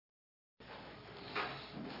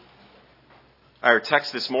Our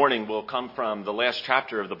text this morning will come from the last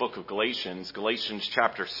chapter of the book of Galatians, Galatians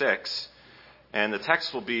chapter 6. And the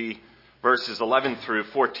text will be verses 11 through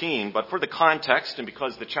 14. But for the context, and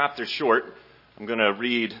because the chapter's short, I'm going to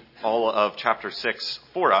read all of chapter 6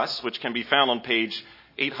 for us, which can be found on page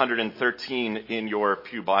 813 in your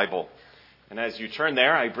Pew Bible. And as you turn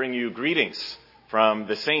there, I bring you greetings from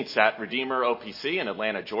the saints at Redeemer OPC in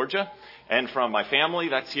Atlanta, Georgia, and from my family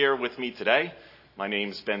that's here with me today. My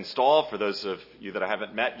name's Ben Stahl, for those of you that I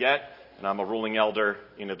haven't met yet, and I'm a ruling elder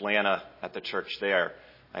in Atlanta at the church there.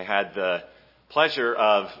 I had the pleasure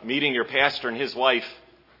of meeting your pastor and his wife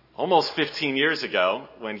almost 15 years ago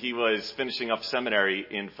when he was finishing up seminary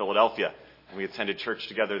in Philadelphia. And we attended church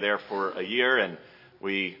together there for a year, and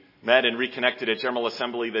we met and reconnected at General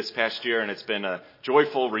Assembly this past year, and it's been a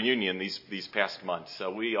joyful reunion these past months.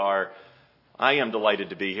 So I am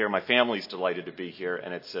delighted to be here. My family's delighted to be here,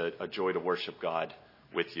 and it's a joy to worship God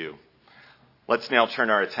with you. Let's now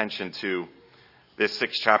turn our attention to this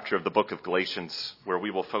 6th chapter of the book of Galatians, where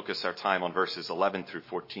we will focus our time on verses 11 through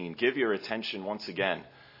 14. Give your attention once again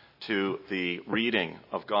to the reading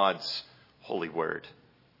of God's holy word.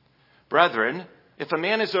 Brethren, if a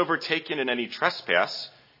man is overtaken in any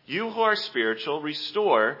trespass, you who are spiritual,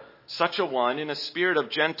 restore such a one in a spirit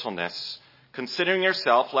of gentleness, considering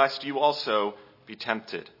yourself, lest you also be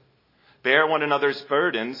tempted. Bear one another's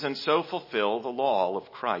burdens, and so fulfill the law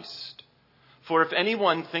of Christ. For if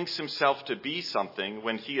anyone thinks himself to be something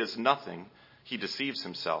when he is nothing, he deceives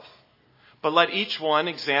himself. But let each one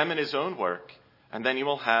examine his own work, and then he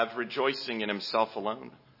will have rejoicing in himself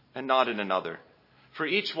alone, and not in another. For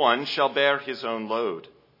each one shall bear his own load.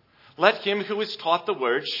 Let him who is taught the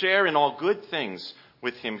word share in all good things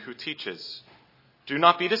with him who teaches. Do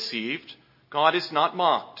not be deceived. God is not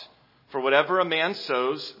mocked, for whatever a man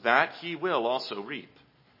sows, that he will also reap.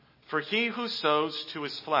 For he who sows to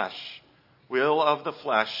his flesh will of the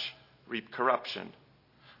flesh reap corruption.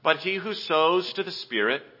 But he who sows to the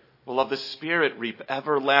Spirit will of the Spirit reap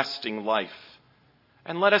everlasting life.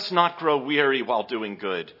 And let us not grow weary while doing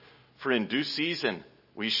good, for in due season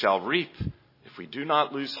we shall reap if we do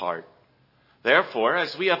not lose heart. Therefore,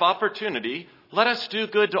 as we have opportunity, let us do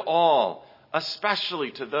good to all,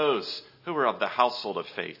 especially to those who are of the household of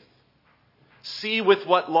faith. See with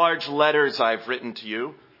what large letters I've written to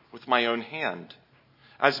you with my own hand.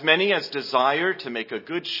 As many as desire to make a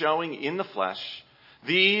good showing in the flesh,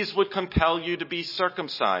 these would compel you to be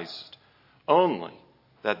circumcised, only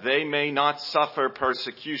that they may not suffer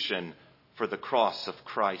persecution for the cross of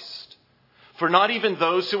Christ. For not even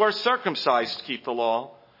those who are circumcised keep the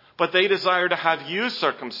law, but they desire to have you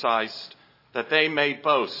circumcised, that they may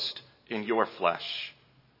boast in your flesh.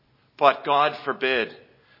 But God forbid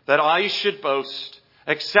that I should boast,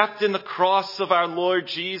 except in the cross of our Lord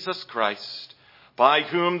Jesus Christ, by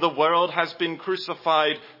whom the world has been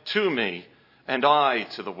crucified to me, and I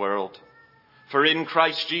to the world. For in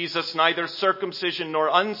Christ Jesus neither circumcision nor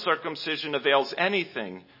uncircumcision avails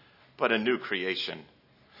anything, but a new creation.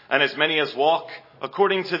 And as many as walk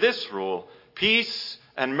according to this rule, peace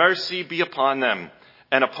and mercy be upon them,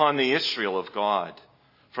 and upon the Israel of God.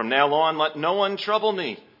 From now on, let no one trouble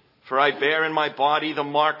me, for I bear in my body the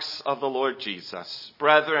marks of the Lord Jesus.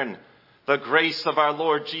 Brethren, the grace of our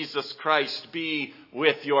Lord Jesus Christ be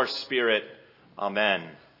with your spirit. Amen.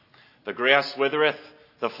 The grass withereth,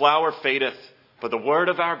 the flower fadeth, but the word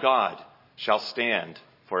of our God shall stand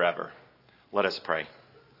forever. Let us pray.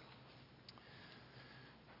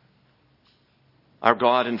 Our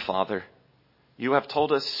God and Father, you have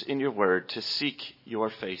told us in your word to seek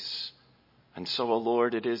your face. And so, O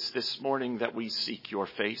Lord, it is this morning that we seek your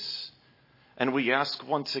face. And we ask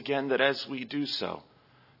once again that as we do so,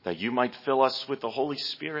 that you might fill us with the Holy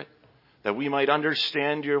Spirit, that we might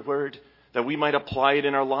understand your word, that we might apply it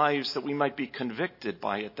in our lives, that we might be convicted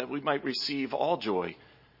by it, that we might receive all joy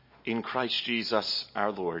in Christ Jesus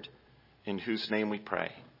our Lord, in whose name we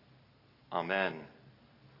pray. Amen.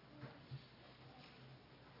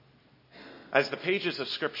 As the pages of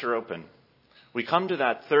Scripture open, we come to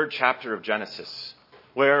that 3rd chapter of Genesis,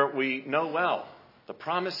 where we know well the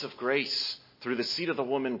promise of grace through the seed of the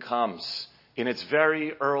woman comes in its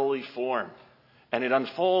very early form. And it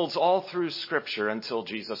unfolds all through Scripture until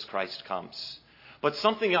Jesus Christ comes. But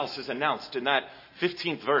something else is announced in that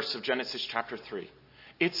 15th verse of Genesis chapter 3.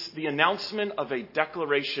 It's the announcement of a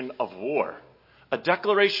declaration of war. A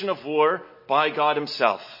declaration of war by God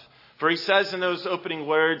himself. For he says in those opening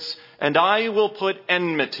words, "And I will put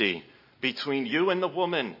enmity between you and the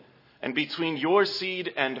woman, and between your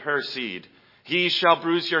seed and her seed. He shall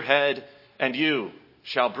bruise your head, and you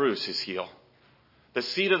shall bruise his heel." The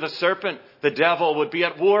seed of the serpent, the devil, would be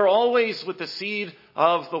at war always with the seed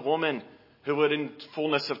of the woman. who would in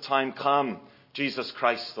fullness of time come, Jesus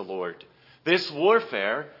Christ the Lord. This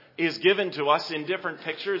warfare is given to us in different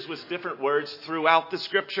pictures with different words throughout the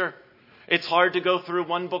Scripture. It's hard to go through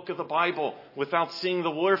one book of the Bible without seeing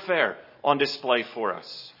the warfare on display for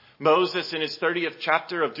us. Moses, in his 30th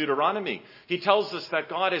chapter of Deuteronomy, he tells us that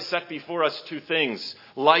God has set before us two things,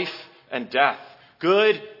 life and death,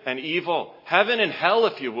 good and evil, heaven and hell,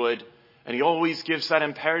 if you would. And he always gives that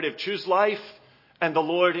imperative, choose life, and the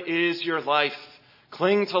Lord is your life.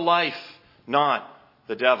 Cling to life, not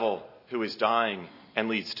the devil who is dying and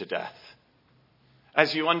leads to death.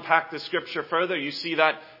 As you unpack the Scripture further, you see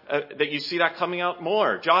that coming out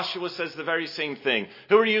more. Joshua says the very same thing.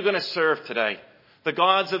 Who are you going to serve today? The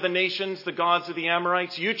gods of the nations, the gods of the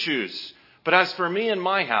Amorites, you choose. But as for me and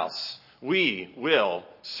my house, we will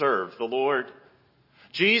serve the Lord.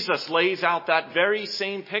 Jesus lays out that very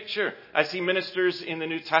same picture as he ministers in the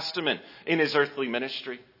New Testament in his earthly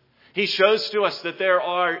ministry. He shows to us that there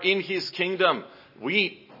are in his kingdom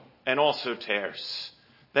wheat and also tares.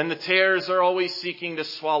 Then the tares are always seeking to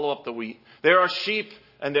swallow up the wheat. There are sheep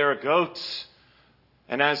and there are goats.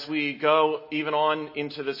 And as we go even on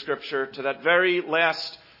into the Scripture to that very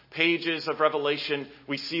last pages of Revelation,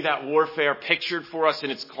 we see that warfare pictured for us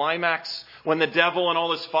in its climax when the devil and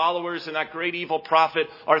all his followers and that great evil prophet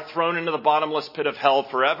are thrown into the bottomless pit of hell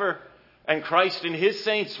forever. And Christ and his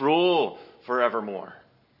saints rule forevermore.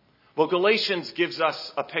 Well, Galatians gives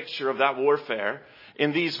us a picture of that warfare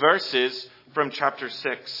in these verses from chapter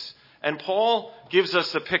 6. And Paul gives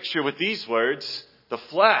us a picture with these words, the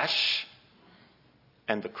flesh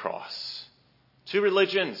and the cross. Two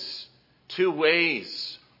religions, two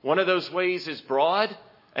ways. One of those ways is broad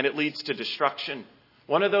and it leads to destruction.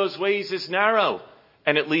 One of those ways is narrow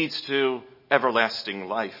and it leads to everlasting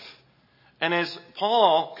life. And as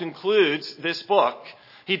Paul concludes this book,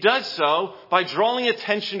 he does so by drawing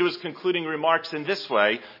attention to his concluding remarks in this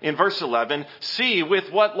way, in verse 11, see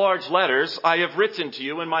with what large letters I have written to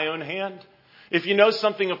you in my own hand. If you know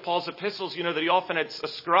something of Paul's epistles, you know that he often had a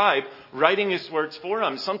scribe writing his words for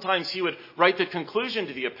him. Sometimes he would write the conclusion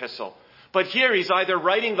to the epistle. But here he's either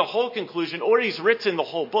writing the whole conclusion or he's written the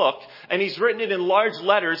whole book. And he's written it in large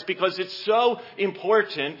letters because it's so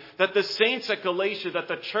important that the saints at Galatia, that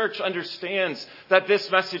the church understands that this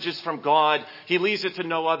message is from God. He leaves it to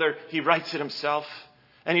no other. He writes it himself.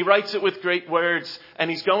 And he writes it with great words. And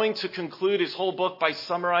he's going to conclude his whole book by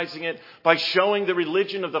summarizing it, by showing the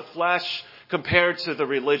religion of the flesh compared to the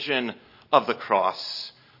religion of the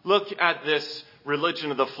cross. Look at this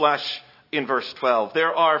religion of the flesh in verse 12.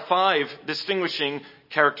 There are 5 distinguishing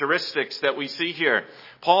characteristics that we see here.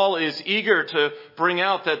 Paul is eager to bring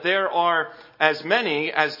out that there are as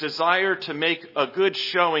many as desire to make a good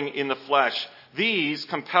showing in the flesh. These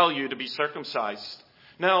compel you to be circumcised.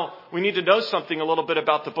 Now, we need to know something a little bit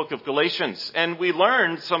about the book of Galatians. And we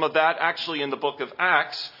learned some of that actually in the book of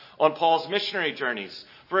Acts on Paul's missionary journeys.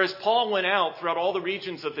 For as Paul went out throughout all the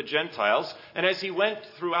regions of the Gentiles, and as he went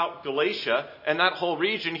throughout Galatia and that whole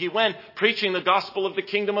region, he went preaching the gospel of the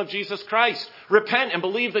kingdom of Jesus Christ. Repent and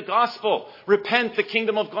believe the gospel. Repent, the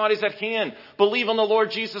kingdom of God is at hand. Believe on the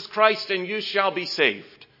Lord Jesus Christ and you shall be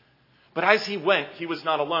saved. But as he went, he was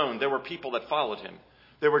not alone. There were people that followed him.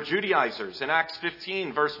 There were Judaizers. In Acts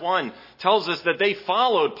 15, verse 1, tells us that they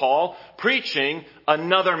followed Paul preaching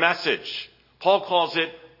another message. Paul calls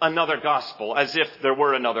it another gospel, as if there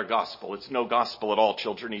were another gospel. It's no gospel at all,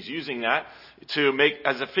 children. He's using that to make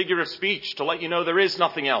as a figure of speech to let you know there is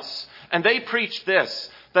nothing else. And they preach this,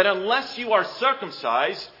 that unless you are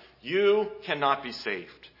circumcised, you cannot be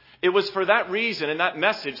saved. It was for that reason and that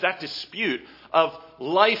message, that dispute of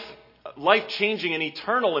life-changing and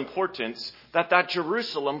eternal importance that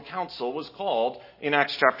Jerusalem council was called in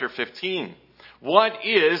Acts chapter 15. What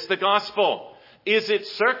is the gospel? Is it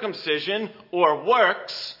circumcision or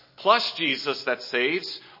works plus Jesus that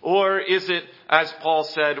saves? Or is it, as Paul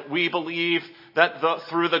said, we believe that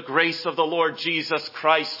through the grace of the Lord Jesus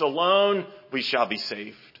Christ alone, we shall be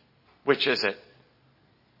saved? Which is it?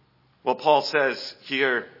 Well, Paul says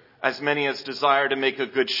here, as many as desire to make a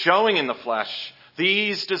good showing in the flesh,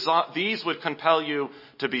 these would compel you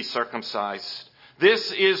to be circumcised.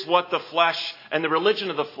 This is what the flesh and the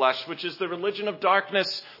religion of the flesh, which is the religion of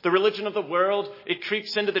darkness, the religion of the world, it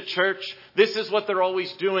creeps into the church. This is what they're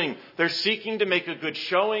always doing. They're seeking to make a good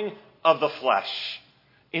showing of the flesh.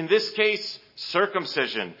 In this case,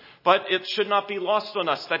 circumcision. But it should not be lost on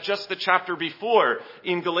us that just the chapter before,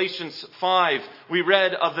 in Galatians 5, we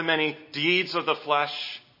read of the many deeds of the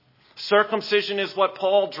flesh. Circumcision is what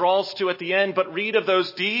Paul draws to at the end, but read of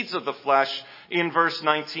those deeds of the flesh in verse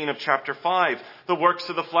 19 of chapter 5. The works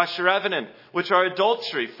of the flesh are evident, which are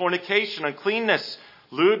adultery, fornication, uncleanness,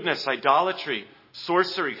 lewdness, idolatry,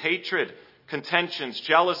 sorcery, hatred, contentions,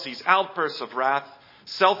 jealousies, outbursts of wrath,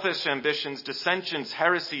 selfish ambitions, dissensions,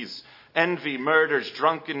 heresies, envy, murders,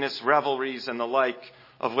 drunkenness, revelries, and the like,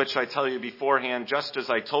 of which I tell you beforehand, just as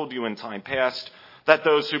I told you in time past, that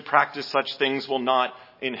those who practice such things will not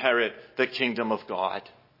inherit the kingdom of God.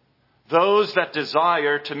 Those that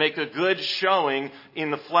desire to make a good showing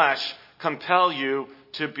in the flesh compel you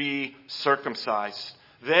to be circumcised.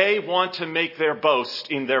 They want to make their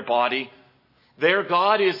boast in their body. Their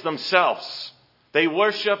God is themselves. They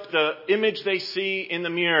worship the image they see in the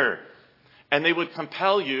mirror, and they would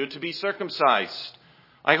compel you to be circumcised.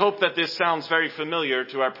 I hope that this sounds very familiar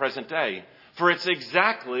to our present day, for it's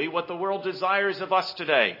exactly what the world desires of us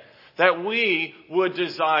today. That we would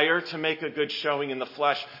desire to make a good showing in the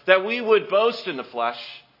flesh, that we would boast in the flesh,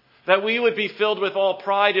 that we would be filled with all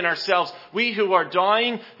pride in ourselves. We who are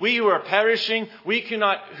dying, we who are perishing, who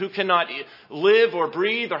cannot live or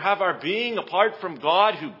breathe or have our being apart from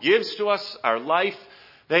God who gives to us our life,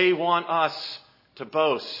 they want us to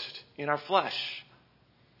boast in our flesh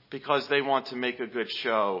because they want to make a good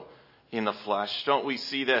show in the flesh. Don't we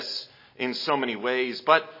see this in so many ways?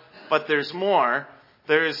 But there's more.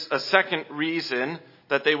 There's a second reason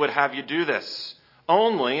that they would have you do this.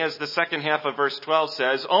 Only, as the second half of verse 12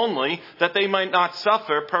 says, only that they might not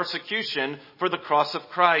suffer persecution for the cross of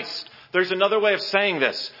Christ. There's another way of saying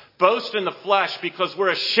this. Boast in the flesh because we're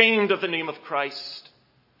ashamed of the name of Christ.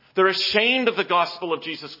 They're ashamed of the gospel of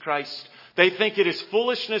Jesus Christ. They think it is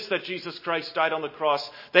foolishness that Jesus Christ died on the cross.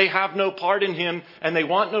 They have no part in him, and they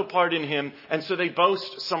want no part in him, and so they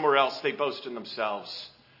boast somewhere else. They boast in themselves.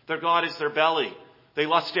 Their God is their belly. They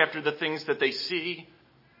lust after the things that they see.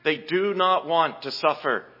 They do not want to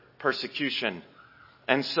suffer persecution,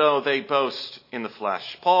 and so they boast in the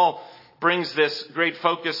flesh. Paul brings this great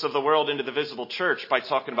focus of the world into the visible church by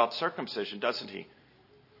talking about circumcision, doesn't he?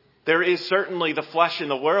 There is certainly the flesh in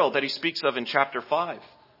the world that he speaks of in chapter 5.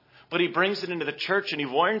 But he brings it into the church, and he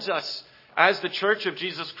warns us as the church of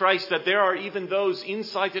Jesus Christ that there are even those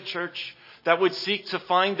inside the church that would seek to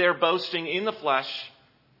find their boasting in the flesh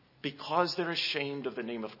because they're ashamed of the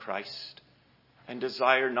name of Christ and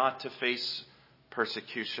desire not to face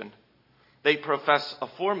persecution. They profess a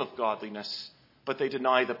form of godliness, but they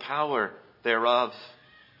deny the power thereof.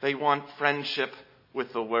 They want friendship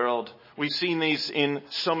with the world. We've seen these in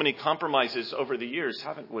so many compromises over the years,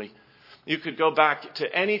 haven't we? You could go back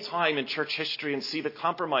to any time in church history and see the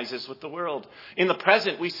compromises with the world. In the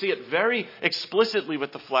present, we see it very explicitly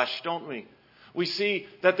with the flesh, don't we? We see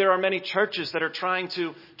that there are many churches that are trying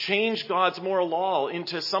to change God's moral law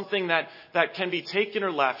into something that can be taken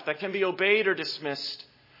or left, that can be obeyed or dismissed.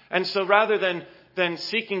 And so rather than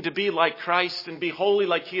seeking to be like Christ and be holy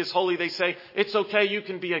like he is holy, they say, it's okay, you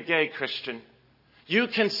can be a gay Christian. You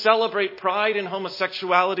can celebrate pride in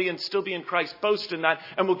homosexuality and still be in Christ. Boast in that,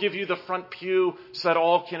 and we'll give you the front pew so that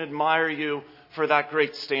all can admire you for that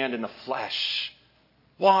great stand in the flesh.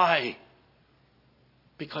 Why?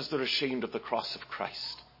 Because they're ashamed of the cross of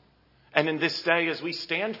Christ. And in this day, as we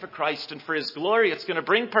stand for Christ and for his glory, it's going to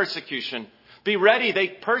bring persecution. Be ready. They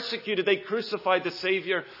crucified the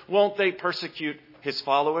Savior. Won't they persecute his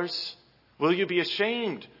followers? Will you be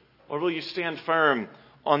ashamed, or will you stand firm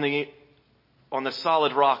on the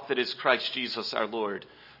solid rock that is Christ Jesus our Lord?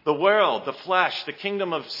 The world, the flesh, the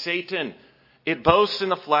kingdom of Satan, it boasts in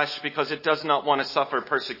the flesh because it does not want to suffer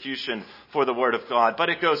persecution for the word of God. But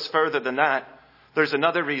it goes further than that. There's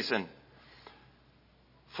another reason.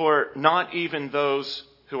 For not even those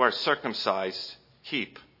who are circumcised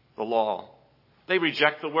keep the law. They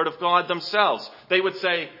reject the word of God themselves. They would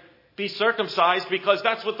say, be circumcised because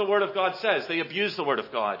that's what the word of God says. They abuse the word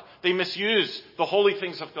of God. They misuse the holy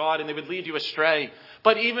things of God, and they would lead you astray.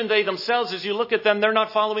 But even they themselves, as you look at them, they're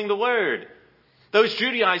not following the word. Those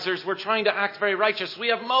Judaizers were trying to act very righteous. We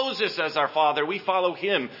have Moses as our father. We follow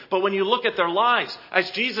him. But when you look at their lives,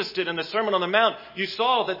 as Jesus did in the Sermon on the Mount, you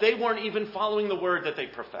saw that they weren't even following the word that they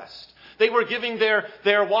professed. They were giving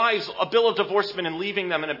their wives a bill of divorcement and leaving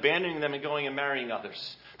them and abandoning them and going and marrying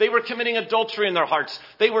others. They were committing adultery in their hearts.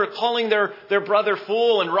 They were calling their brother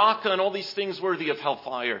fool and raka and all these things worthy of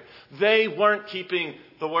hellfire. They weren't keeping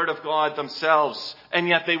the word of God themselves, and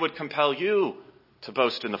yet they would compel you to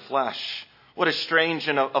boast in the flesh. What a strange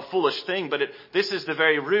and a foolish thing, but this is the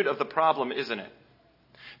very root of the problem, isn't it?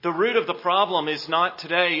 The root of the problem is not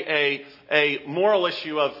today a moral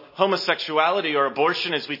issue of homosexuality or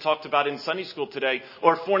abortion, as we talked about in Sunday school today,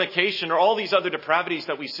 or fornication or all these other depravities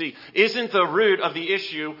that we see. Isn't the root of the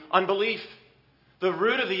issue unbelief? The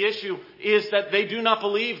root of the issue is that they do not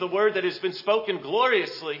believe the word that has been spoken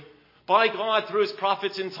gloriously by God through his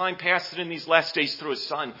prophets in time past and in these last days through his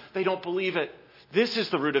Son. They don't believe it. This is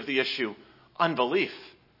the root of the issue, unbelief.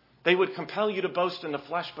 They would compel you to boast in the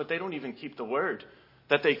flesh, but they don't even keep the word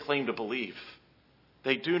that they claim to believe.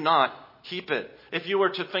 They do not keep it. If you were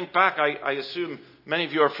to think back, I assume many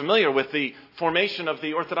of you are familiar with the formation of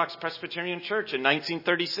the Orthodox Presbyterian Church in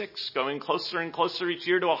 1936, going closer and closer each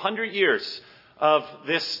year to 100 years of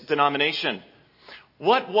this denomination.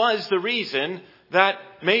 What was the reason that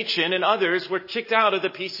Machen and others were kicked out of the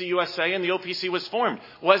PCUSA and the OPC was formed?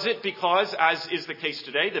 Was it because, as is the case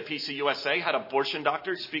today, the PCUSA had abortion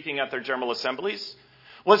doctors speaking at their general assemblies?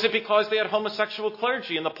 Was it because they had homosexual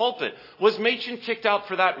clergy in the pulpit? Was Machen kicked out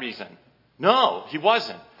for that reason? No, he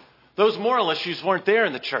wasn't. Those moral issues weren't there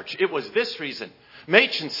in the church. It was this reason.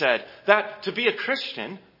 Machen said that to be a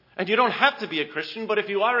Christian, and you don't have to be a Christian, but if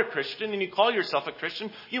you are a Christian and you call yourself a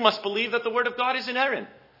Christian, you must believe that the Word of God is inerrant.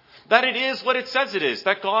 That it is what it says it is.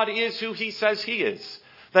 That God is who he says he is.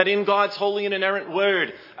 That in God's holy and inerrant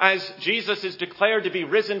word, as Jesus is declared to be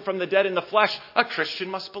risen from the dead in the flesh, a Christian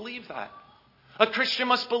must believe that. A Christian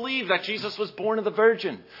must believe that Jesus was born of the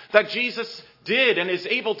Virgin. That Jesus did and is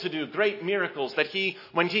able to do great miracles. That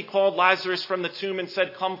when he called Lazarus from the tomb and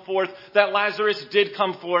said, "Come forth," that Lazarus did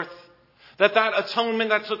come forth. That atonement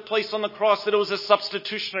that took place on the cross, that it was a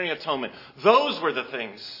substitutionary atonement. Those were the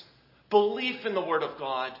things. Belief in the Word of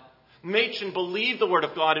God. Machen believed the Word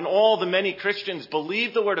of God, and all the many Christians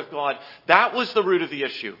believed the Word of God. That was the root of the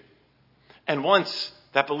issue. And once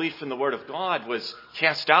that belief in the Word of God was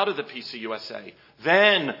cast out of the PCUSA,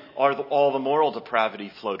 then all the moral depravity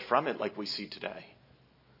flowed from it, like we see today.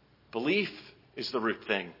 Belief is the root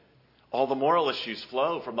thing. All the moral issues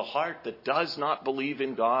flow from the heart that does not believe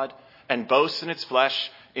in God and boasts in its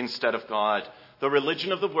flesh instead of God. The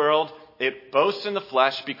religion of the world, it boasts in the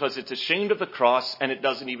flesh because it's ashamed of the cross and it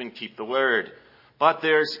doesn't even keep the word. But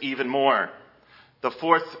there's even more. The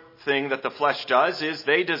fourth thing that the flesh does is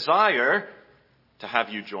they desire to have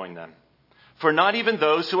you join them. For not even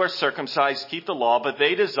those who are circumcised keep the law, but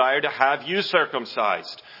they desire to have you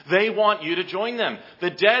circumcised. They want you to join them.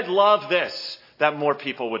 The dead love this, that more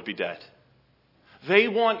people would be dead. They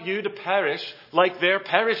want you to perish like they're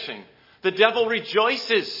perishing. The devil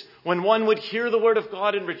rejoices when one would hear the word of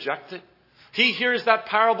God and reject it. He hears that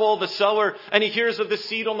parable of the sower, and he hears of the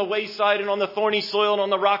seed on the wayside and on the thorny soil and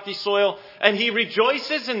on the rocky soil, and he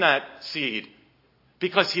rejoices in that seed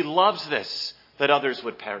because he loves this, that others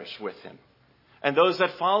would perish with him. And those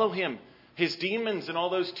that follow him, his demons and all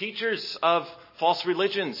those teachers of false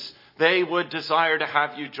religions, they would desire to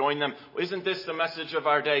have you join them. Isn't this the message of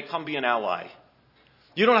our day? Come be an ally.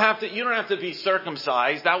 You don't have to be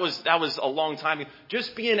circumcised. That was a long time ago.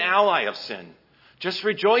 Just be an ally of sin. Just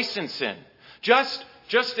rejoice in sin. Just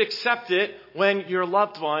accept it when your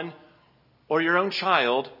loved one or your own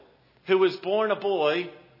child who was born a boy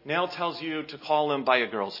now tells you to call him by a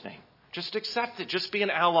girl's name. Just accept it. Just be an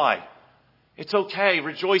ally. It's okay.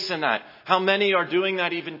 Rejoice in that. How many are doing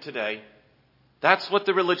that even today? That's what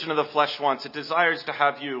the religion of the flesh wants. It desires to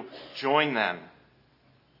have you join them.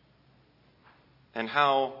 And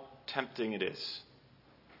how tempting it is.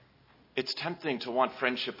 It's tempting to want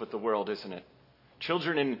friendship with the world, isn't it?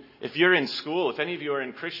 Children, if you're in school, if any of you are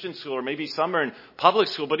in Christian school, or maybe some are in public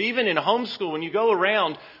school, but even in homeschool, when you go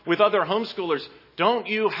around with other homeschoolers, don't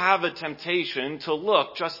you have a temptation to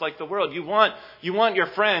look just like the world? You want your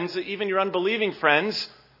friends, even your unbelieving friends,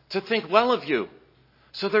 to think well of you.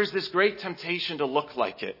 So there's this great temptation to look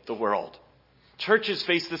like it, the world. Churches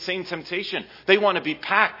face the same temptation. They want to be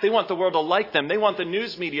packed. They want the world to like them. They want the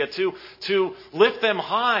news media to lift them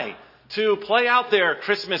high, to play out their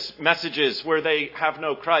Christmas messages where they have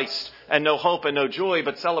no Christ and no hope and no joy,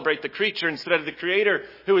 but celebrate the creature instead of the Creator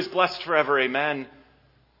who is blessed forever. Amen.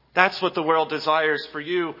 That's what the world desires for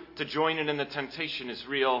you to join in, and the temptation is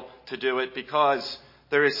real to do it because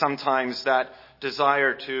there is sometimes that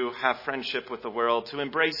desire to have friendship with the world, to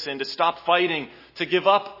embrace sin, to stop fighting, to give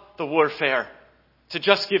up the warfare, to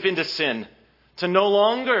just give in to sin, to no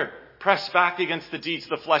longer press back against the deeds of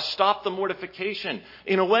the flesh, stop the mortification.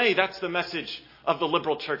 In a way, that's the message of the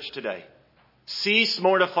liberal church today. Cease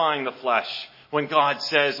mortifying the flesh when God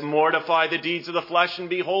says, mortify the deeds of the flesh and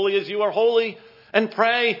be holy as you are holy. And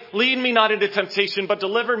pray, lead me not into temptation, but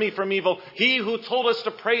deliver me from evil. He who told us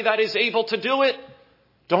to pray that is able to do it.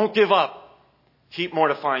 Don't give up. Keep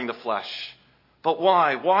mortifying the flesh. But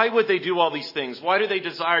why? Why would they do all these things? Why do they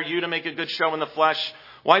desire you to make a good show in the flesh?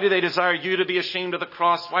 Why do they desire you to be ashamed of the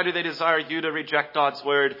cross? Why do they desire you to reject God's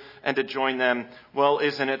word and to join them? Well,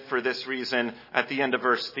 isn't it for this reason, at the end of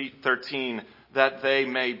verse 13, that they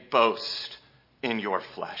may boast in your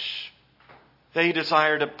flesh? They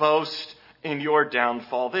desire to boast in your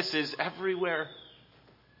downfall. This is everywhere.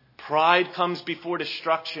 Pride comes before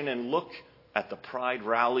destruction, and look at the Pride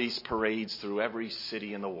rallies, parades through every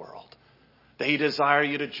city in the world. They desire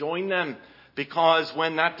you to join them because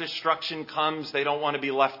when that destruction comes, they don't want to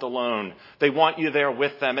be left alone. They want you there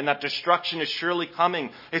with them. And that destruction is surely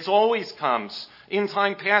coming. It's always comes. In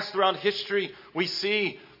time past throughout history, we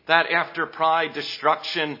see that after pride,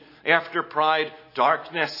 destruction, after pride,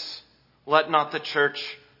 darkness. Let not the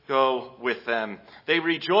church go with them. They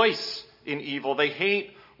rejoice in evil. They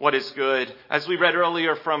hate what is good. As we read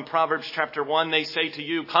earlier from Proverbs chapter 1, they say to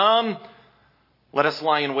you, come, let us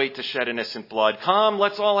lie in wait to shed innocent blood. Come,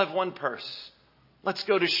 let's all have one purse. Let's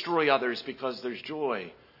go destroy others because there's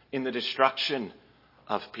joy in the destruction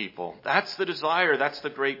of people. That's the desire. That's the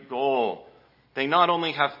great goal. They not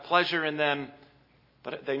only have pleasure in them,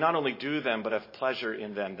 but they not only do them, but have pleasure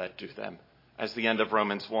in them that do them, as the end of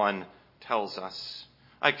Romans 1 tells us.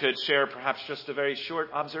 I could share perhaps just a very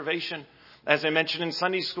short observation. As I mentioned in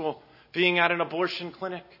Sunday school, being at an abortion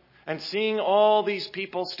clinic and seeing all these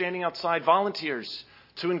people standing outside, volunteers,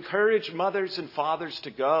 to encourage mothers and fathers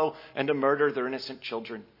to go and to murder their innocent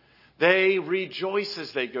children. They rejoice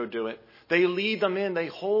as they go do it. They lead them in. They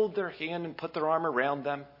hold their hand and put their arm around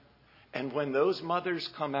them. And when those mothers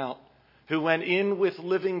come out, who went in with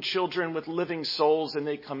living children, with living souls, and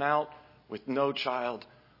they come out with no child,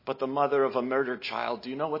 but the mother of a murdered child, do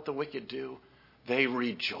you know what the wicked do? They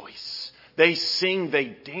rejoice. They sing, they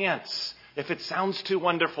dance. If it sounds too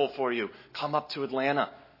wonderful for you, come up to Atlanta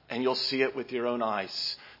and you'll see it with your own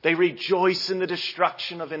eyes. They rejoice in the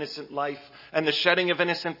destruction of innocent life and the shedding of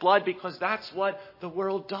innocent blood because that's what the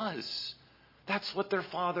world does. That's what their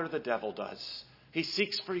father, the devil, does. He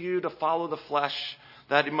seeks for you to follow the flesh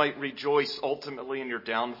that he might rejoice ultimately in your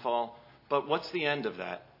downfall. But what's the end of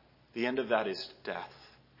that? The end of that is death.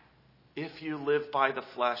 If you live by the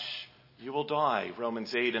flesh, you will die.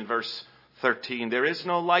 Romans 8 and verse 13. There is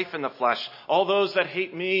no life in the flesh. All those that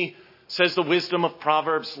hate me, says the wisdom of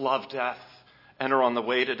Proverbs, love death and are on the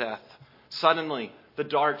way to death. Suddenly, the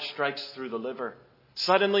dart strikes through the liver.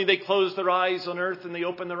 Suddenly, they close their eyes on earth and they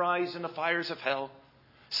open their eyes in the fires of hell.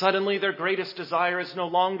 Suddenly, their greatest desire is no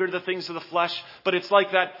longer the things of the flesh, but it's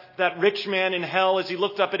like that rich man in hell. As he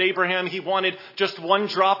looked up at Abraham, he wanted just one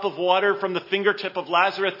drop of water from the fingertip of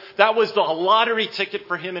Lazarus. That was the lottery ticket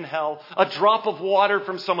for him in hell. A drop of water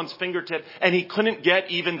from someone's fingertip, and he couldn't get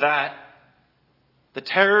even that. The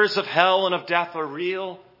terrors of hell and of death are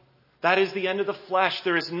real. That is the end of the flesh.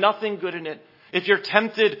 There is nothing good in it. If you're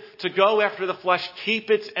tempted to go after the flesh, keep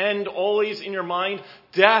its end always in your mind.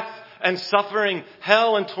 Death and suffering,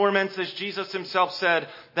 hell and torments, as Jesus himself said,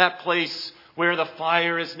 that place where the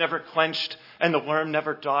fire is never quenched and the worm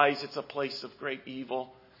never dies. It's a place of great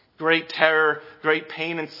evil, great terror, great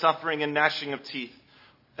pain and suffering and gnashing of teeth.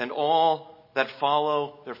 And all that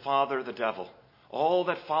follow their father, the devil, all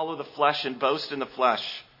that follow the flesh and boast in the flesh,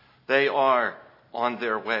 they are on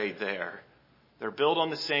their way there. They're built on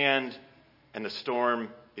the sand, and the storm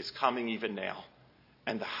is coming even now.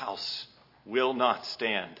 And the house will not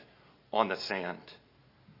stand on the sand.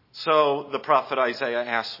 So the prophet Isaiah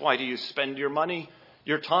asks, why do you spend your money,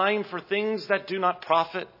 your time for things that do not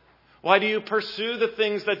profit? Why do you pursue the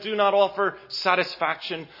things that do not offer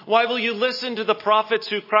satisfaction? Why will you listen to the prophets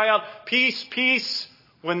who cry out, peace, peace,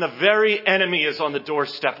 when the very enemy is on the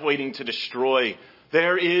doorstep waiting to destroy?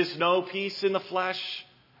 There is no peace in the flesh.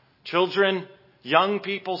 Children, young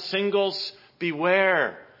people, singles,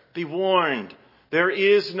 beware, be warned. There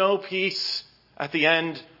is no peace at the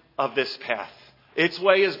end of this path. Its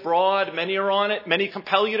way is broad. Many are on it. Many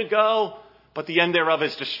compel you to go. But the end thereof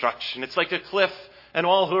is destruction. It's like a cliff, and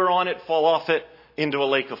all who are on it fall off it into a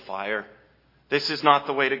lake of fire. This is not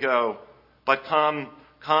the way to go. But come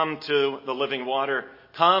to the living water.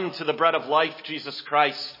 Come to the bread of life, Jesus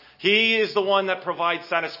Christ. He is the one that provides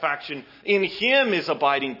satisfaction. In him is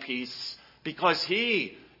abiding peace, because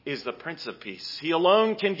he is the Prince of Peace. He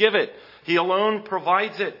alone can give it. He alone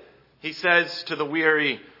provides it. He says to the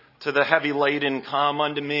weary, to the heavy laden, come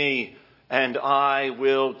unto me, and I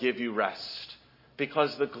will give you rest.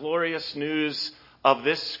 Because the glorious news of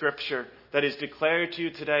this scripture that is declared to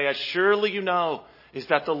you today, as surely you know, is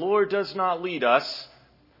that the Lord does not leave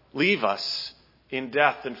us in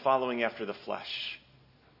death and following after the flesh.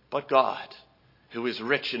 But God, who is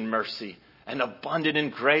rich in mercy and abundant in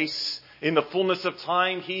grace, in the fullness of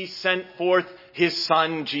time, he sent forth his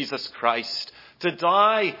Son, Jesus Christ, to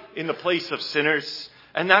die in the place of sinners.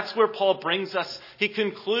 And that's where Paul brings us. He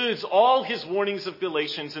concludes all his warnings of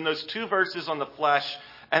Galatians in those 2 verses on the flesh.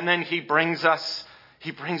 And then he brings us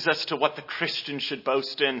to what the Christian should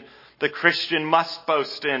boast in. The Christian must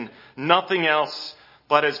boast in nothing else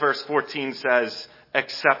but, as verse 14 says,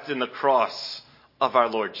 except in the cross of our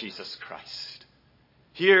Lord Jesus Christ.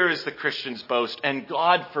 Here is the Christian's boast, and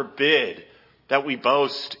God forbid that we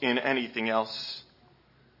boast in anything else.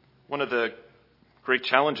 One of the great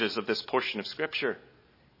challenges of this portion of Scripture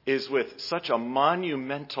is with such a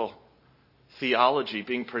monumental theology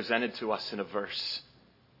being presented to us in a verse.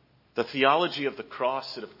 The theology of the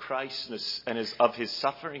cross and of Christ and of his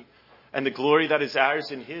suffering and the glory that is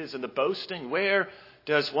ours in his and the boasting. Where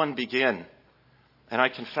does one begin? And I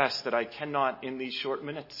confess that I cannot in these short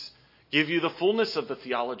minutes give you the fullness of the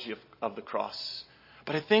theology of the cross.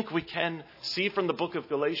 But I think we can see from the book of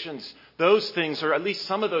Galatians those things, or at least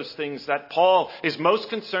some of those things, that Paul is most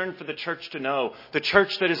concerned for the church to know. The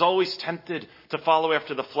church that is always tempted to follow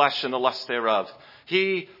after the flesh and the lust thereof.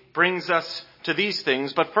 He brings us to these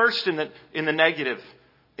things, but first in the negative.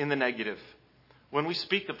 When we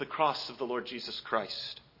speak of the cross of the Lord Jesus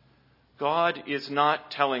Christ, God is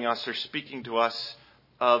not telling us or speaking to us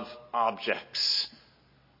of objects,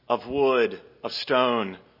 of wood, of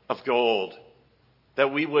stone, of gold,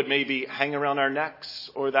 that we would maybe hang around our necks,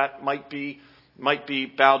 or that might be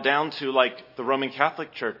bowed down to, like the Roman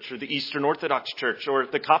Catholic Church or the Eastern Orthodox Church or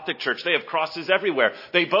the Coptic Church. They have crosses everywhere.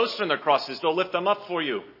 They boast in their crosses. They'll lift them up for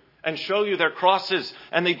you and show you their crosses,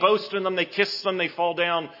 and they boast in them, they kiss them, they fall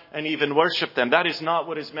down and even worship them. That is not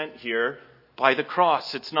what is meant here by the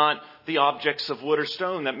cross. It's not the objects of wood or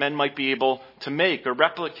stone that men might be able to make or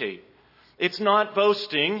replicate. It's not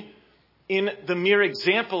boasting in the mere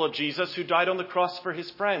example of Jesus who died on the cross for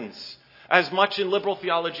his friends. As much in liberal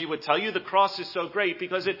theology would tell you, the cross is so great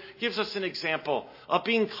because it gives us an example of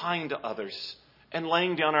being kind to others and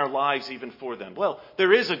laying down our lives even for them. Well,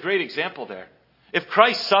 there is a great example there. If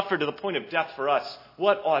Christ suffered to the point of death for us,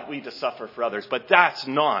 what ought we to suffer for others? But that's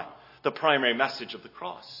not the primary message of the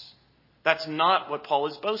cross. That's not what Paul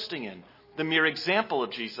is boasting in, the mere example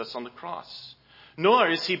of Jesus on the cross. Nor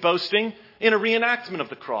is he boasting in a reenactment of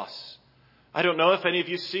the cross. I don't know if any of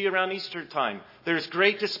you see around Easter time, there's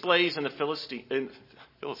great displays in the Philippines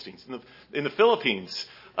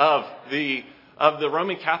of the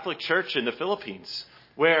Roman Catholic Church in the Philippines,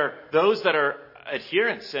 where those that are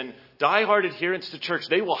adherents and diehard adherents to church,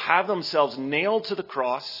 they will have themselves nailed to the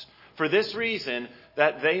cross for this reason,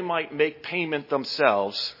 that they might make payment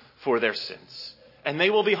themselves for their sins. And they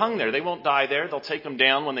will be hung there. They won't die there. They'll take them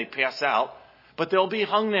down when they pass out, but they'll be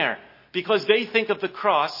hung there. Because they think of the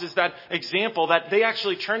cross as that example that they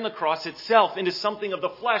actually turn the cross itself into something of the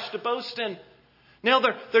flesh to boast in. Now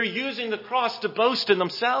they're using the cross to boast in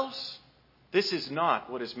themselves. This is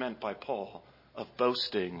not what is meant by Paul of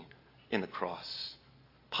boasting in the cross.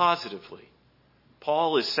 Positively,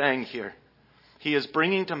 Paul is saying here, he is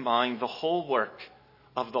bringing to mind the whole work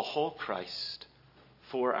of the whole Christ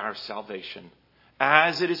for our salvation,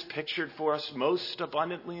 as it is pictured for us most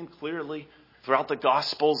abundantly and clearly throughout the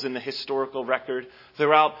Gospels in the historical record,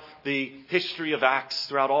 throughout the history of Acts,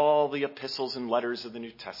 throughout all the epistles and letters of the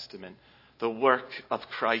New Testament, the work of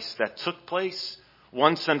Christ that took place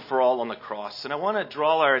once and for all on the cross. And I want to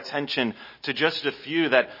draw our attention to just a few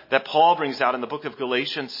that Paul brings out in the book of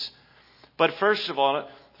Galatians. But first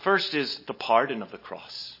is the pardon of the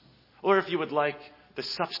cross. Or if you would like, the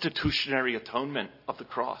substitutionary atonement of the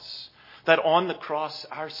cross. That on the cross,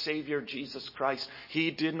 our Savior Jesus Christ,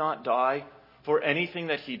 he did not die for anything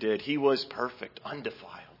that he did. He was perfect,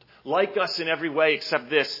 undefiled, like us in every way except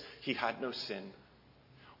this: he had no sin.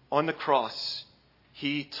 On the cross,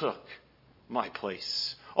 he took my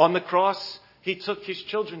place. On the cross, he took his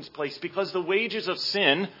children's place, because the wages of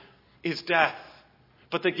sin is death.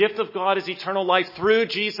 But the gift of God is eternal life through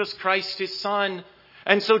Jesus Christ, his Son.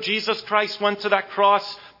 And so Jesus Christ went to that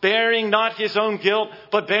cross bearing not his own guilt,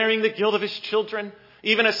 but bearing the guilt of his children.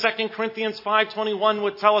 Even as 2 Corinthians 5:21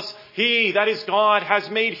 would tell us, he, that is God, has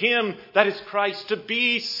made him, that is Christ, to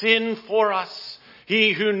be sin for us.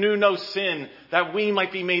 He who knew no sin, that we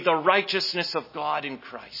might be made the righteousness of God in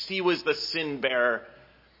Christ. He was the sin bearer.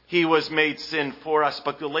 He was made sin for us.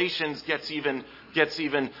 But Galatians gets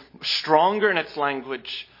even stronger in its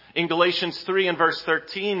language. In Galatians 3 and verse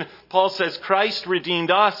 13, Paul says, Christ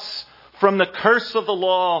redeemed us from the curse of the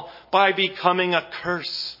law by becoming a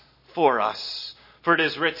curse for us. For it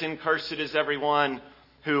is written, cursed is everyone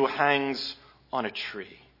who hangs on a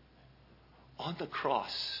tree. On the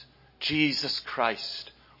cross, Jesus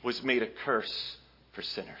Christ was made a curse for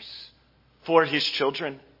sinners, for his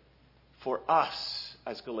children, for us,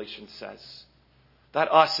 as Galatians says.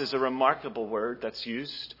 That us is a remarkable word that's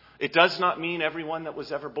used. It does not mean everyone that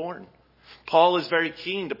was ever born. Paul is very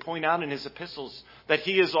keen to point out in his epistles that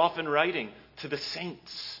he is often writing to the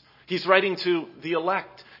saints. He's writing to the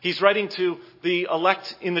elect. He's writing to the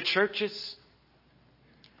elect in the churches.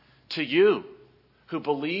 To you who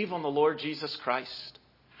believe on the Lord Jesus Christ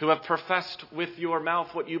who have professed with your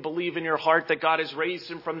mouth what you believe in your heart, that God has raised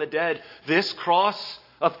him from the dead. This cross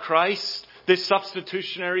of Christ, this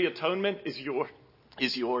substitutionary atonement is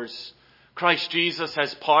yours. Christ Jesus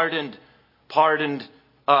has pardoned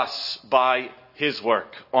us by his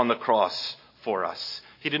work on the cross for us.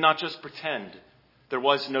 He did not just pretend there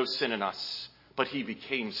was no sin in us, but he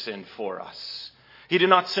became sin for us. He did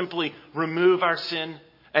not simply remove our sin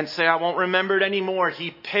and say, I won't remember it anymore. He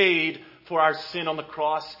paid for our sin on the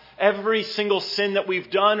cross. Every single sin that we've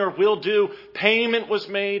done or will do, payment was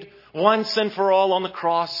made once and for all on the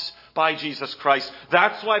cross by Jesus Christ.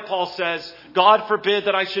 That's why Paul says, God forbid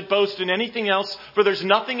that I should boast in anything else, for there's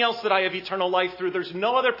nothing else that I have eternal life through. There's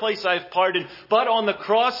no other place I have pardon, but on the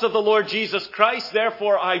cross of the Lord Jesus Christ.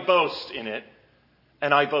 Therefore I boast in it,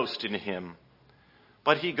 and I boast in him.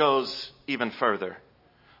 But he goes even further,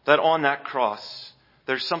 that on that cross,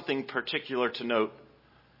 there's something particular to note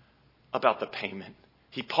about the payment.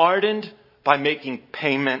 He pardoned by making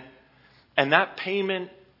payment, and that payment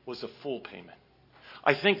was a full payment.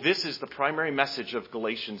 I think this is the primary message of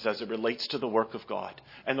Galatians as it relates to the work of God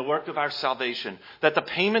and the work of our salvation. That the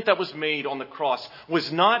payment that was made on the cross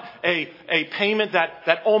was not a payment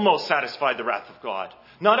that almost satisfied the wrath of God.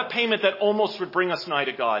 Not a payment that almost would bring us nigh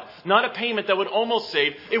to God. Not a payment that would almost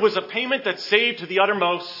save. It was a payment that saved to the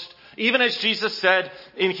uttermost. Even as Jesus said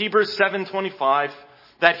in Hebrews 7:25,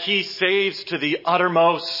 that he saves to the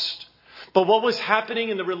uttermost. But what was happening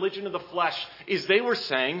in the religion of the flesh is they were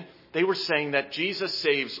saying that Jesus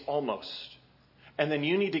saves almost. And then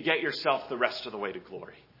you need to get yourself the rest of the way to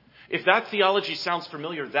glory. If that theology sounds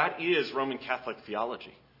familiar, that is Roman Catholic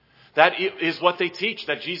theology. That is what they teach,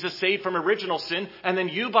 that Jesus saved from original sin, and then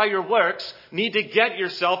you by your works need to get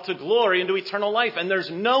yourself to glory, into eternal life. And there's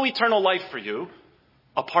no eternal life for you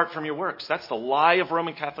apart from your works. That's the lie of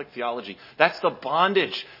Roman Catholic theology. That's the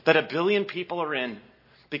bondage that 1 billion people are in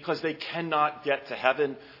because they cannot get to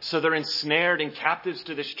heaven. So they're ensnared and captives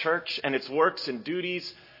to this church and its works and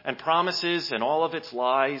duties and promises and all of its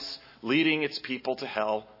lies, leading its people to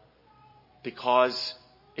hell because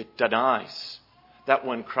it denies that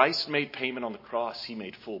when Christ made payment on the cross, he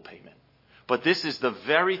made full payment. But this is the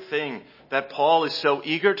very thing that Paul is so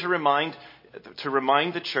eager to remind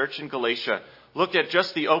the church in Galatia. Look at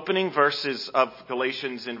just the opening verses of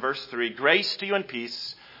Galatians in verse 3. Grace to you and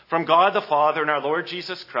peace from God the Father and our Lord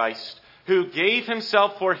Jesus Christ, who gave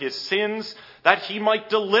himself for his sins that he might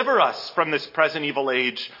deliver us from this present evil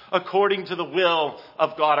age according to the will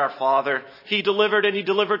of God our Father. He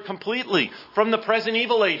delivered completely from the present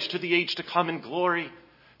evil age to the age to come in glory.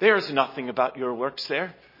 There is nothing about your works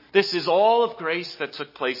there. This is all of grace that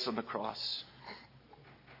took place on the cross.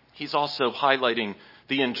 He's also highlighting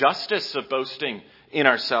the injustice of boasting in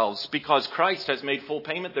ourselves because Christ has made full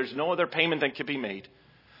payment. There's no other payment that can be made.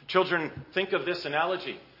 Children, think of this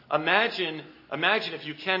analogy. Imagine if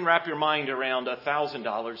you can wrap your mind around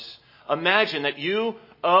 $1,000. Imagine that you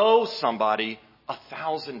owe somebody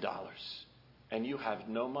 $1,000 and you have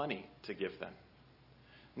no money to give them.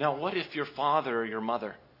 Now, what if your father or your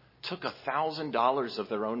mother took $1,000 of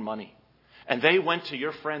their own money and they went to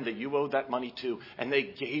your friend that you owed that money to and they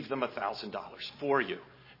gave them $1,000 for you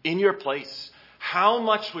in your place? How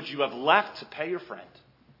much would you have left to pay your friend?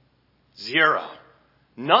 Zero.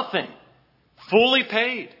 Nothing. Fully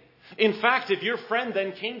paid. In fact, if your friend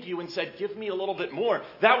then came to you and said, give me a little bit more,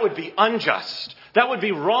 that would be unjust. That would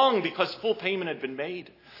be wrong because full payment had been made.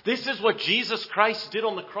 This is what Jesus Christ did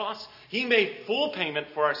on the cross. He made full payment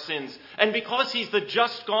for our sins. And because he's the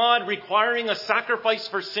just God requiring a sacrifice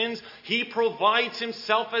for sins, he provides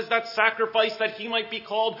himself as that sacrifice that he might be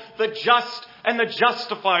called the just and the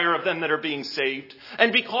justifier of them that are being saved.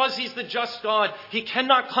 And because he's the just God, he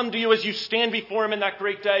cannot come to you as you stand before him in that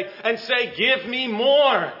great day and say, give me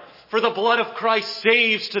more. For the blood of Christ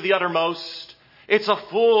saves to the uttermost. It's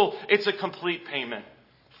a complete payment.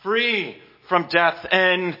 Free from death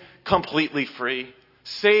and completely free.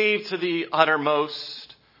 Saved to the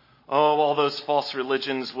uttermost. Oh, all those false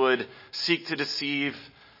religions would seek to deceive.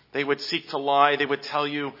 They would seek to lie. They would tell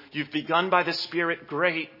you, you've begun by the Spirit,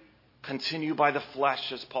 great. Continue by the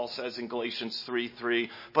flesh, as Paul says in Galatians 3:3.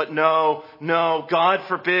 But no, God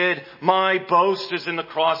forbid, my boast is in the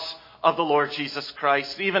cross of the Lord Jesus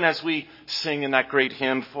Christ. Even as we sing in that great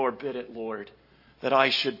hymn, forbid it, Lord, that I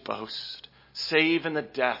should boast, save in the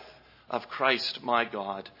death of Christ my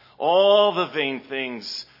God. All the vain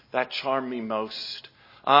things that charm me most,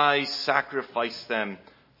 I sacrifice them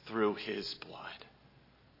through his blood.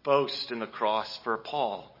 Boast in the cross for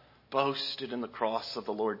Paul. Boasted in the cross of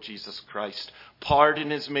the Lord Jesus Christ.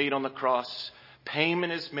 Pardon is made on the cross.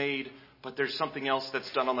 Payment is made But there's something else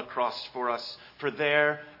that's done on the cross for us. For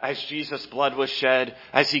there, as Jesus' blood was shed,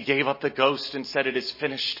 as he gave up the ghost and said, "It is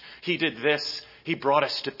finished," he did this. He brought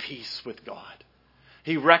us to peace with God.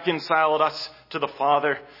 He reconciled us to the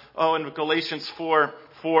Father. Oh, in Galatians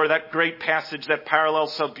 4:4, that great passage that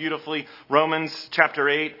parallels so beautifully Romans chapter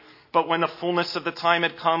 8. "But when the fullness of the time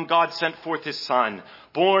had come, God sent forth his Son,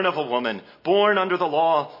 born of a woman, born under the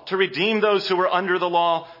law, to redeem those who were under the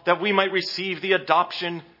law, that we might receive the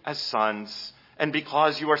adoption as sons. And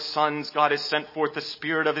because you are sons, God has sent forth the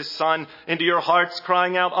Spirit of his Son into your hearts,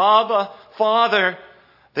 crying out, 'Abba, Father.'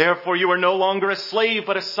 Therefore you are no longer a slave,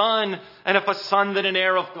 but a son, and if a son, then an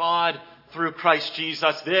heir of God through Christ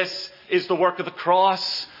Jesus." This is the work of the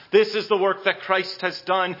cross. This is the work that Christ has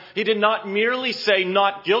done. He did not merely say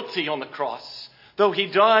 "not guilty" on the cross, though he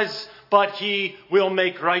does, but he will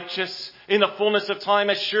make righteous. In the fullness of time,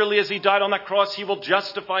 as surely as he died on that cross, he will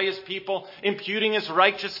justify his people, imputing his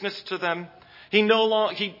righteousness to them.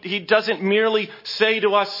 He doesn't merely say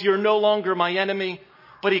to us, "You're no longer my enemy,"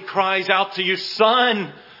 but he cries out to you,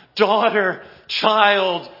 "Son, daughter,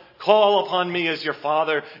 child, call upon me as your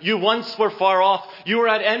father. You once were far off. You were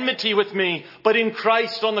at enmity with me. But in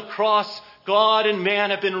Christ on the cross, God and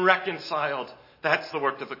man have been reconciled." That's the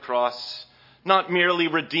work of the cross. Not merely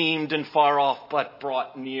redeemed and far off, but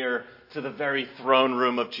brought near to the very throne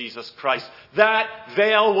room of Jesus Christ. That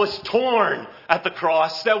veil was torn at the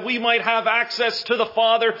cross, that we might have access to the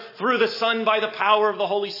Father through the Son by the power of the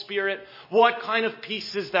Holy Spirit. What kind of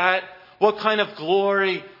peace is that? What kind of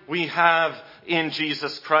glory we have in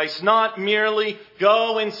Jesus Christ. Not merely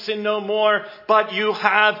go and sin no more, but you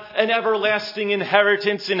have an everlasting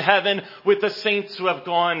inheritance in heaven with the saints who have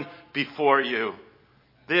gone before you.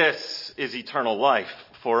 This is eternal life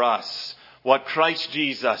for us. What Christ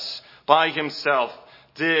Jesus by himself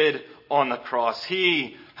did on the cross.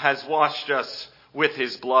 He has washed us with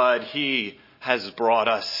his blood. He has brought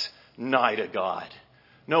us nigh to God.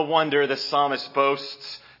 No wonder the psalmist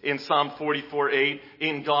boasts in Psalm 44:8,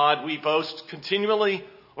 "In God we boast continually."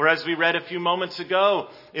 Or as we read a few moments ago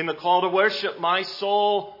in the call to worship, "My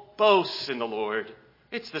soul boasts in the Lord."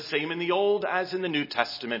 It's the same in the Old as in the New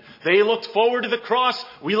Testament. They looked forward to the cross.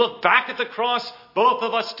 We look back at the cross. Both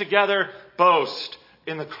of us together boast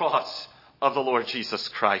in the cross of the Lord Jesus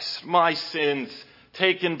Christ. My sins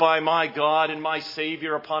taken by my God and my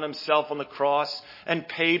Savior upon himself on the cross and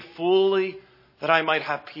paid fully that I might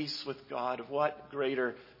have peace with God. What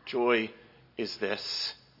greater joy is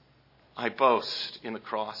this? I boast in the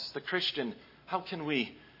cross. The Christian, how can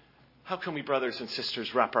we, brothers and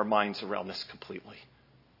sisters, wrap our minds around this completely?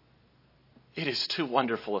 It is too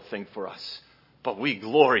wonderful a thing for us, but we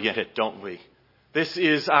glory in it, don't we? This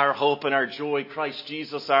is our hope and our joy. Christ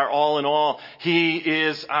Jesus, our all in all. He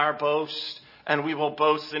is our boast, and we will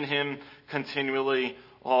boast in him continually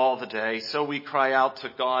all the day. So we cry out to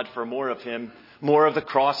God for more of him, more of the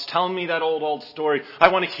cross. Tell me that old story. I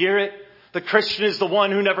want to hear it. The Christian is the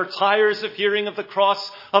one who never tires of hearing of the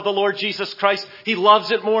cross of the Lord Jesus Christ. He loves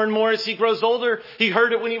it more and more as he grows older. He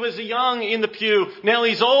heard it when he was young in the pew. Now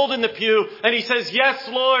he's old in the pew. And he says, "Yes,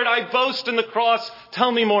 Lord, I boast in the cross.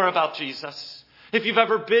 Tell me more about Jesus." If you've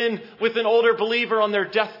ever been with an older believer on their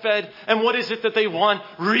deathbed, and what is it that they want?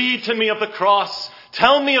 Read to me of the cross.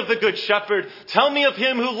 Tell me of the Good Shepherd. Tell me of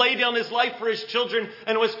him who laid down his life for his children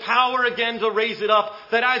and was power again to raise it up,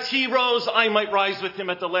 that as he rose, I might rise with him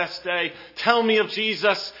at the last day. Tell me of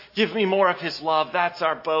Jesus. Give me more of his love. That's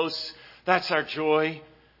our boast. That's our joy.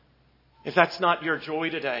 If that's not your joy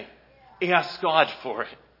today, ask God for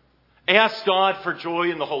it. Ask God for joy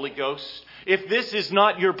in the Holy Ghost. If this is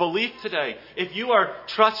not your belief today, if you are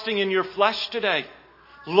trusting in your flesh today,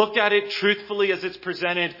 look at it truthfully as it's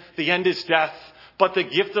presented. The end is death. But the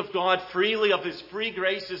gift of God freely of his free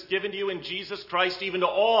grace is given to you in Jesus Christ, even to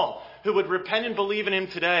all who would repent and believe in him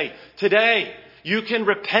today. Today, you can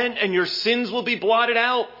repent and your sins will be blotted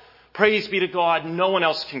out. Praise be to God. No one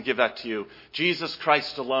else can give that to you. Jesus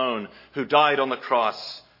Christ alone, who died on the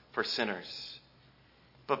cross for sinners.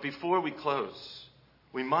 But before we close,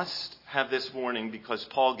 we must have this warning, because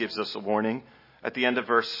Paul gives us a warning at the end of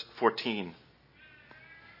verse 14.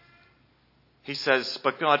 He says,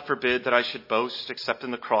 "But God forbid that I should boast except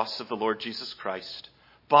in the cross of the Lord Jesus Christ,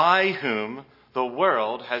 by whom the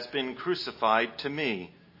world has been crucified to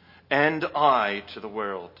me, and I to the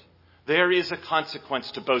world." There is a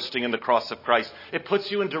consequence to boasting in the cross of Christ. It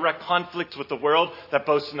puts you in direct conflict with the world that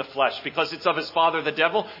boasts in the flesh. Because it's of his father, the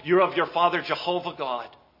devil, you're of your father, Jehovah God.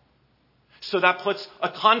 So that puts a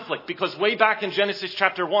conflict, because way back in Genesis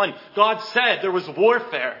chapter 1, God said there was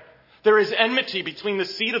warfare. There is enmity between the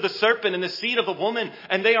seed of the serpent and the seed of the woman,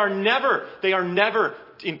 and they are never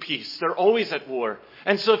in peace. They're always at war.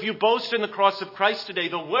 And so if you boast in the cross of Christ today,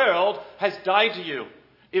 the world has died to you.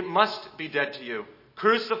 It must be dead to you,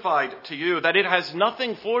 crucified to you, that it has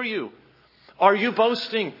nothing for you. Are you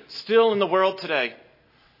boasting still in the world today?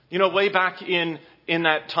 You know, way back in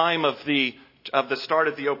that time of the start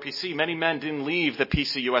of the OPC, many men didn't leave the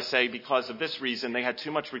PCUSA because of this reason. They had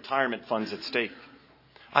too much retirement funds at stake.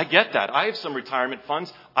 I get that. I have some retirement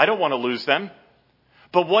funds. I don't want to lose them.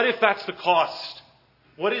 But what if that's the cost?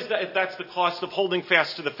 What is that if that's the cost of holding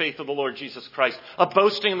fast to the faith of the Lord Jesus Christ, of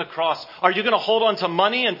boasting in the cross? Are you going to hold on to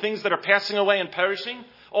money and things that are passing away and perishing?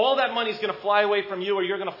 All that money is going to fly away from you, or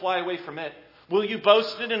you're going to fly away from it. Will you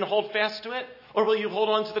boast in it and hold fast to it? Or will you hold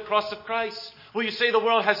on to the cross of Christ? Will you say the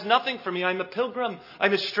world has nothing for me? I'm a pilgrim.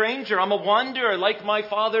 I'm a stranger. I'm a wanderer, like my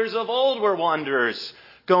fathers of old were wanderers,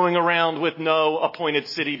 going around with no appointed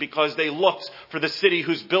city because they looked for the city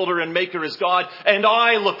whose builder and maker is God. And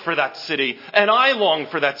I look for that city, and I long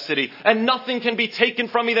for that city. And nothing can be taken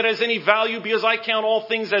from me that has any value, because I count all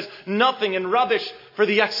things as nothing and rubbish for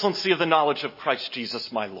the excellency of the knowledge of Christ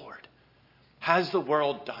Jesus my Lord. Has the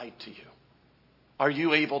world died to you? Are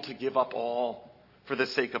you able to give up all for the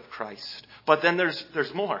sake of Christ? But then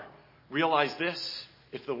there's more. Realize this: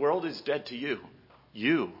 if the world is dead to you,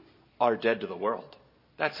 you are dead to the world.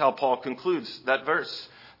 That's how Paul concludes that verse.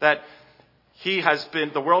 That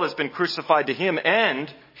the world has been crucified to him,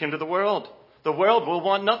 and him to the world. The world will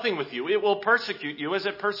want nothing with you. It will persecute you as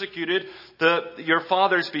it persecuted your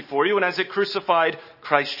fathers before you, and as it crucified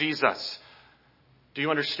Christ Jesus. Do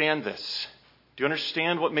you understand this? Do you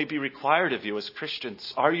understand what may be required of you as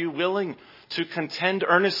Christians? Are you willing to contend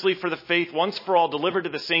earnestly for the faith once for all delivered to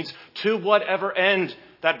the saints, to whatever end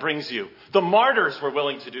that brings you? The martyrs were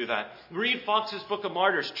willing to do that. Read Fox's Book of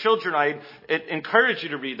Martyrs. Children, I encourage you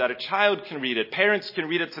to read that. A child can read it. Parents can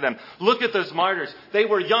read it to them. Look at those martyrs. They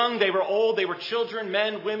were young. They were old. They were children,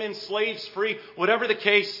 men, women, slaves, free. Whatever the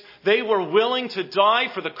case, they were willing to die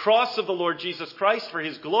for the cross of the Lord Jesus Christ, for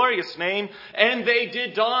his glorious name. And they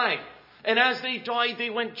did die. And as they died,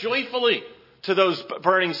 they went joyfully to those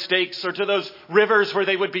burning stakes or to those rivers where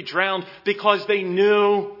they would be drowned, because they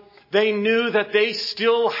knew that they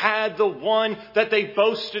still had the one that they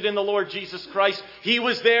boasted in, the Lord Jesus Christ. He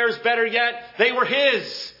was theirs. Better yet, they were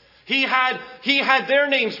his. He had their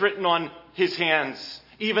names written on his hands,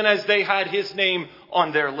 even as they had his name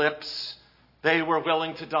on their lips. They were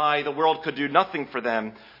willing to die. The world could do nothing for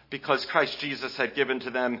them, because Christ Jesus had given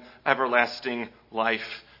to them everlasting life.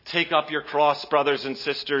 Take up your cross, brothers and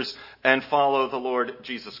sisters, and follow the Lord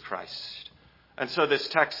Jesus Christ. And so this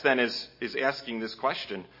text then is asking this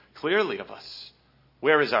question clearly of us.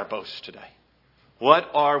 Where is our boast today? What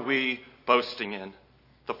are we boasting in?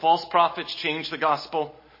 The false prophets change the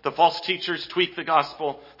gospel. The false teachers tweak the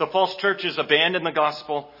gospel. The false churches abandon the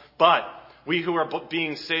gospel. But we who are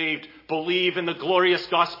being saved believe in the glorious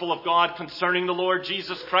gospel of God concerning the Lord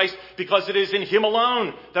Jesus Christ, because it is in him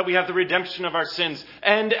alone that we have the redemption of our sins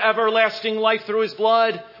and everlasting life through his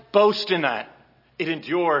blood. Boast in that. It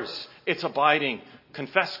endures. It's abiding.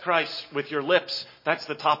 Confess Christ with your lips. That's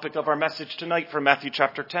the topic of our message tonight from Matthew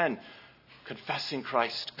chapter 10. Confessing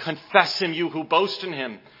Christ. Confess him, you who boast in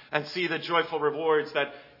him, and see the joyful rewards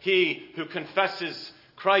that he who confesses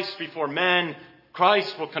Christ before men,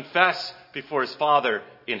 Christ will confess before his Father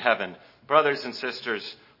in heaven. Brothers and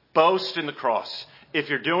sisters, boast in the cross. If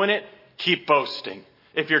you're doing it, keep boasting.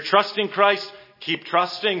 If you're trusting Christ, keep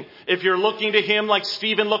trusting. If you're looking to him like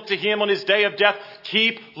Stephen looked to him on his day of death,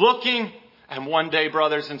 keep looking. And one day,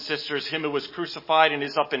 brothers and sisters, him who was crucified and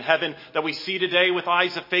is up in heaven, that we see today with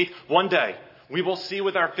eyes of faith, one day we will see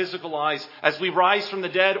with our physical eyes as we rise from the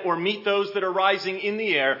dead or meet those that are rising in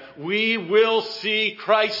the air. We will see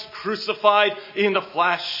Christ crucified in the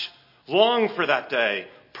flesh. Long for that day.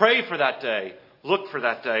 Pray for that day. Look for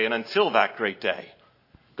that day. And until that great day,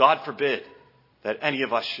 God forbid that any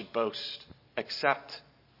of us should boast except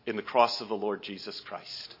in the cross of the Lord Jesus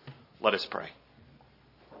Christ. Let us pray.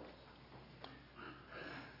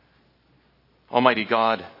 Almighty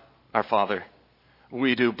God, our Father,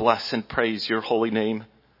 we do bless and praise your holy name.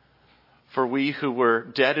 For we who were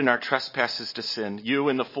dead in our trespasses to sin, you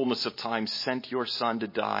in the fullness of time sent your Son to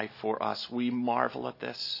die for us. We marvel at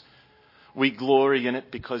this. We glory in it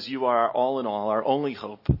because you are our all in all, our only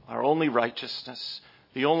hope, our only righteousness,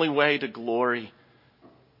 the only way to glory.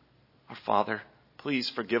 Our Father, please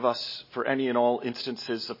forgive us for any and all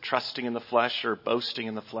instances of trusting in the flesh or boasting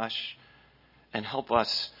in the flesh, and help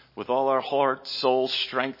us with all our heart, soul,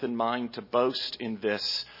 strength, and mind to boast in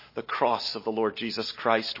this, the cross of the Lord Jesus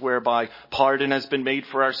Christ, whereby pardon has been made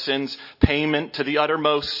for our sins, payment to the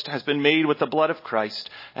uttermost has been made with the blood of Christ,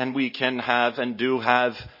 and we can have and do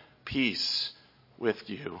have peace with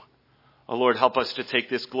you. Oh Lord, help us to take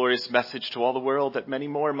this glorious message to all the world that many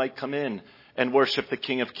more might come in and worship the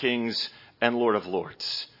King of Kings and Lord of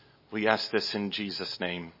Lords. We ask this in Jesus'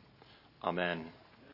 name. Amen.